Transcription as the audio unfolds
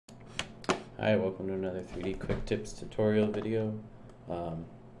Hi, welcome to another 3D Quick Tips tutorial video.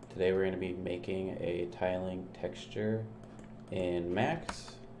 Today we're going to be making a tiling texture in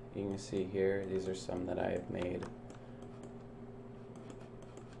Max. You can see here, these are some that I have made.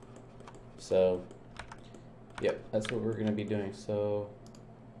 So, yep, that's what we're going to be doing. So,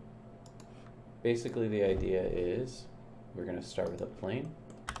 basically the idea is we're going to start with a plane.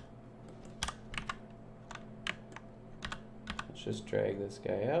 Let's just drag this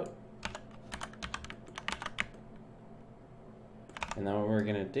guy out. And then what we're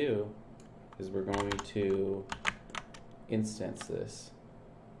going to do is we're going to instance this.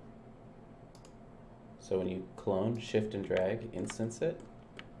 So when you clone, shift and drag, instance it,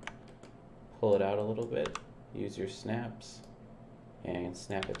 pull it out a little bit, use your snaps, and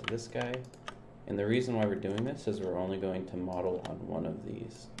snap it to this guy. And the reason why we're doing this is we're only going to model on one of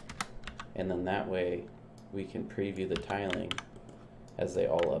these. And then that way we can preview the tiling as they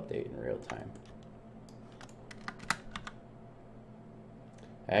all update in real time.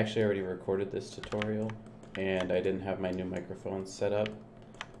 I actually already recorded this tutorial and I didn't have my new microphone set up.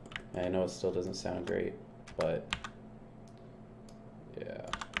 I know it still doesn't sound great, but yeah.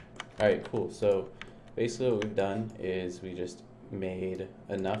 Alright, cool. So basically what we've done is we just made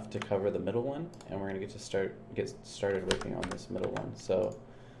enough to cover the middle one, and we're going to get started working on this middle one. So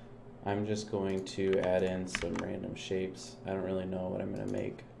I'm just going to add in some random shapes. I don't really know what I'm going to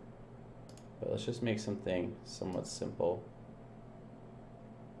make, but let's just make something somewhat simple.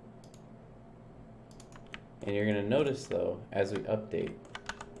 And you're going to notice though, as we update,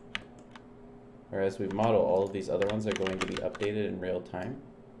 or as we model, all of these other ones are going to be updated in real time.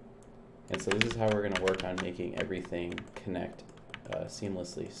 And so this is how we're going to work on making everything connect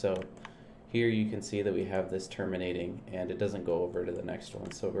seamlessly. So here you can see that we have this terminating and it doesn't go over to the next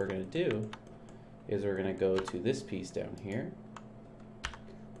one. So what we're going to do is we're going to go to this piece down here.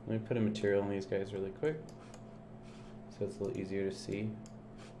 Let me put a material on these guys really quick so it's a little easier to see.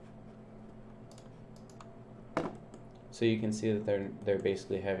 So you can see that they're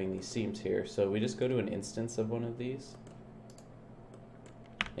basically having these seams here. So we just go to an instance of one of these,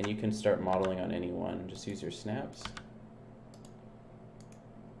 and you can start modeling on any one. Just use your snaps,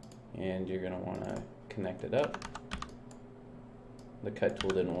 and you're going to want to connect it up. The cut tool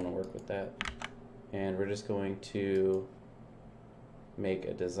didn't want to work with that, and we're just going to make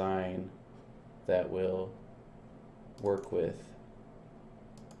a design that will work with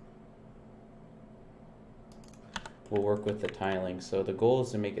the tiling. So the goal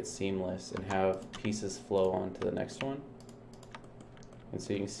is to make it seamless and have pieces flow on to the next one. And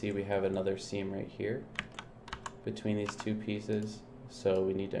so you can see we have another seam right here between these two pieces. So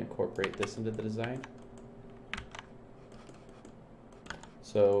we need to incorporate this into the design.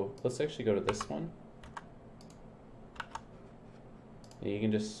 So let's actually go to this one. And you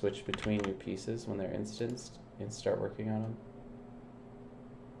can just switch between your pieces when they're instanced and start working on them.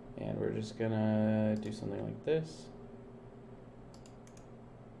 And we're just gonna do something like this.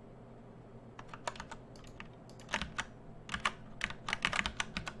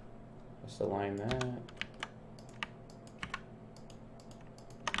 Just align that.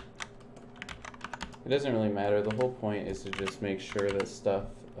 It doesn't really matter. The whole point is to just make sure that stuff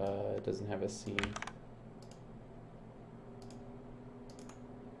doesn't have a seam.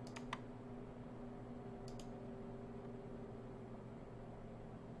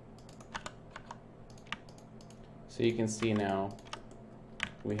 So you can see now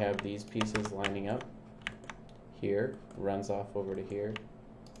we have these pieces lining up. Here runs off over to here,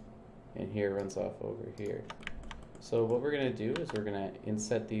 and here runs off over here. So what we're going to do is we're going to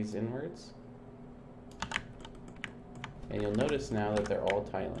inset these inwards, and you'll notice now that they're all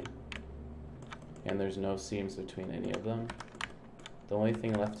tiling and there's no seams between any of them. The only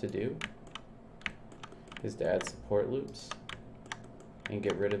thing left to do is to add support loops and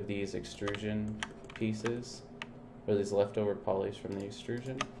get rid of these extrusion pieces, or these leftover polys from the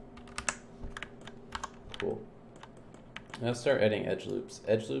extrusion. Cool. Now let's start adding edge loops.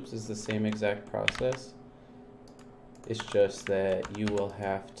 Edge loops is the same exact process. It's just that you will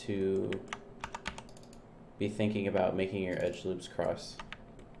have to be thinking about making your edge loops cross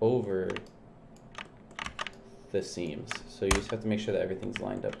over the seams. So you just have to make sure that everything's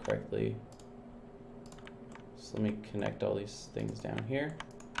lined up correctly. So let me connect all these things down here.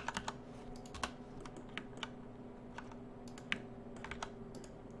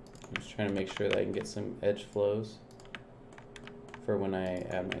 I'm just trying to make sure that I can get some edge flows for when I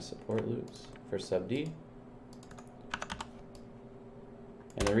add my support loops for sub D.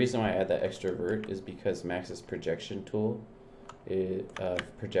 And the reason why I add that extra vert is because Max's projection tool,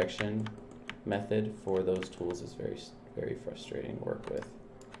 projection method for those tools is very frustrating to work with.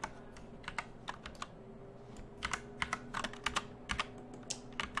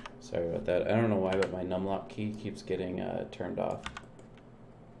 Sorry about that. I don't know why, but my numlock key keeps getting turned off.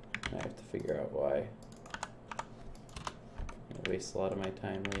 I have to figure out why. I waste a lot of my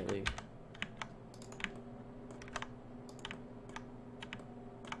time lately.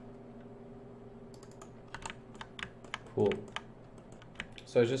 Cool.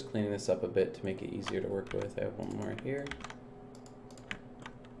 So I was just cleaning this up a bit to make it easier to work with. I have one more here.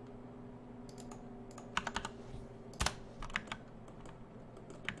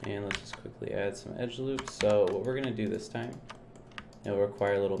 And let's just quickly add some edge loops. So what we're going to do this time, it'll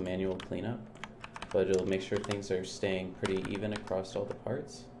require a little manual cleanup, but it'll make sure things are staying pretty even across all the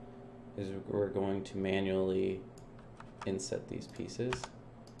parts, is we're going to manually inset these pieces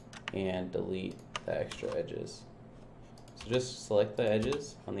and delete the extra edges. So just select the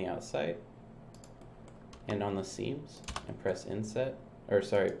edges on the outside and on the seams and press inset, or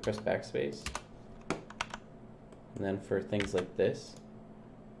sorry, press backspace. And then for things like this,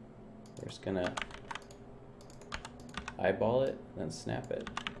 we're just gonna eyeball it and then snap it.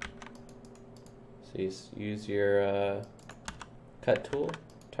 So you use your cut tool,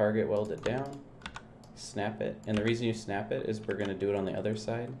 target weld it down, snap it. And the reason you snap it is we're gonna do it on the other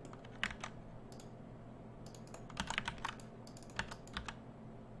side.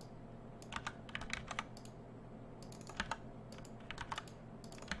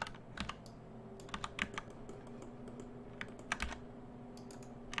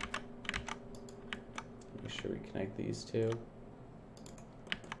 Make sure we connect these two.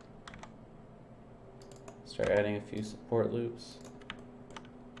 Start adding a few support loops.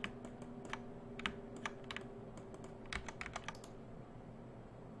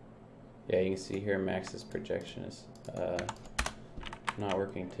 Yeah, you can see here Max's projection is not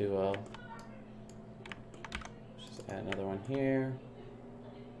working too well. Let's just add another one here.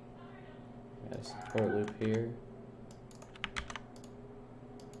 Add a support loop here.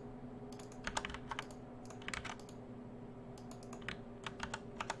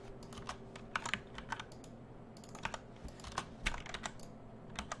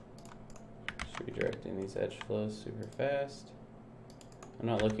 Redirecting these edge flows super fast. I'm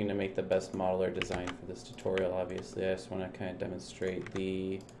not looking to make the best model or design for this tutorial, obviously. I just want to kind of demonstrate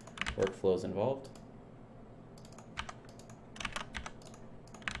the workflows involved.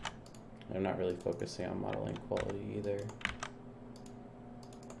 I'm not really focusing on modeling quality either.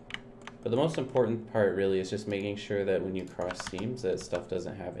 But the most important part really is just making sure that when you cross seams that stuff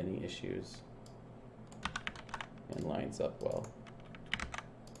doesn't have any issues and lines up well.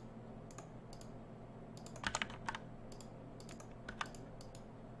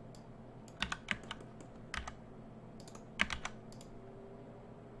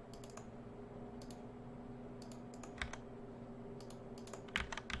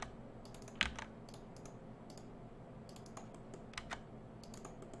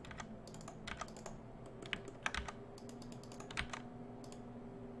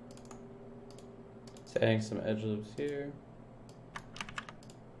 So adding some edge loops here.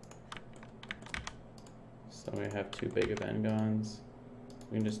 So we have too big of n-gons.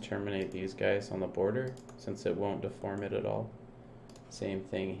 We can just terminate these guys on the border since it won't deform it at all. Same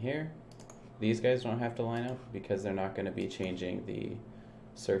thing here. These guys don't have to line up because they're not going to be changing the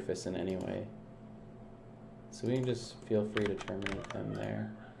surface in any way. So we can just feel free to terminate them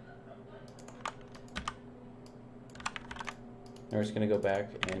there. Now we're just going to go back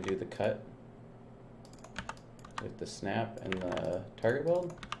and do the cut with the snap and the target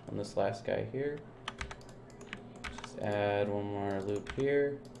weld on this last guy here. Just add one more loop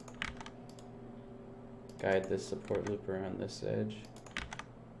here. Guide this support loop around this edge.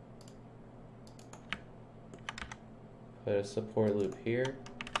 Put a support loop here.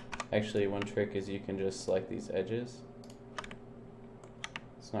 Actually, one trick is you can just select these edges.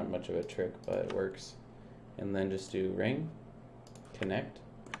 It's not much of a trick, but it works. And then just do ring, connect.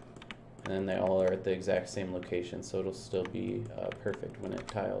 And then they all are at the exact same location, so it'll still be perfect when it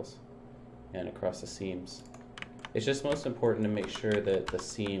tiles and across the seams. It's just most important to make sure that the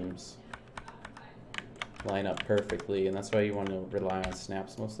seams line up perfectly, and that's why you want to rely on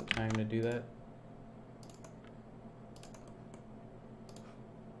snaps most of the time to do that.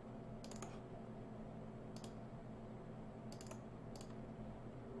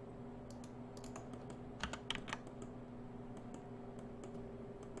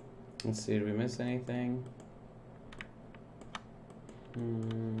 Let's see, did we miss anything?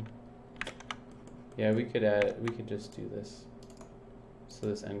 Yeah, we could just do this. So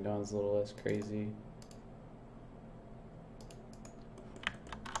this n-gon's a little less crazy.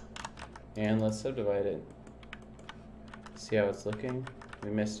 And let's subdivide it. See how it's looking? We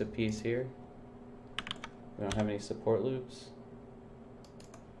missed a piece here. We don't have any support loops.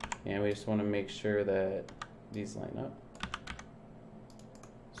 And we just want to make sure that these line up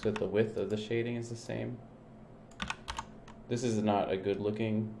so that the width of the shading is the same. This is not a good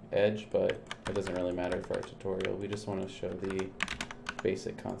looking edge, but it doesn't really matter for our tutorial. We just want to show the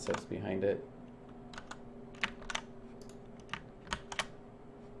basic concepts behind it.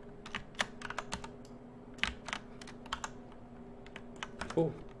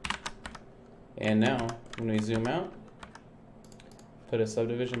 Cool. And now, when we zoom out, put a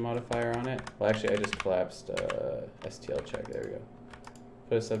subdivision modifier on it. Well, actually, I just collapsed STL check. There we go.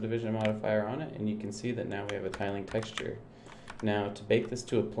 Put a subdivision modifier on it, and you can see that now we have a tiling texture. Now, to bake this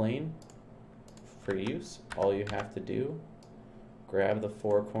to a plane for use, all you have to do, grab the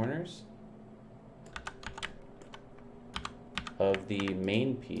 4 corners of the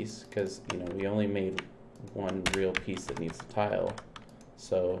main piece, because we only made one real piece that needs a tile.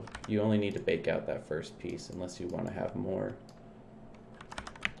 So you only need to bake out that first piece unless you want to have more.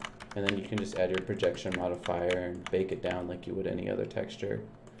 And then you can just add your projection modifier and bake it down like you would any other texture.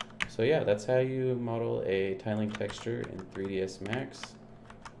 So yeah, that's how you model a tiling texture in 3ds Max.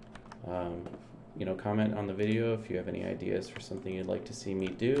 Comment on the video if you have any ideas for something you'd like to see me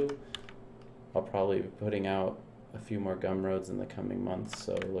do. I'll probably be putting out a few more Gumroads in the coming months,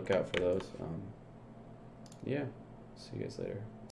 so look out for those. Yeah, see you guys later.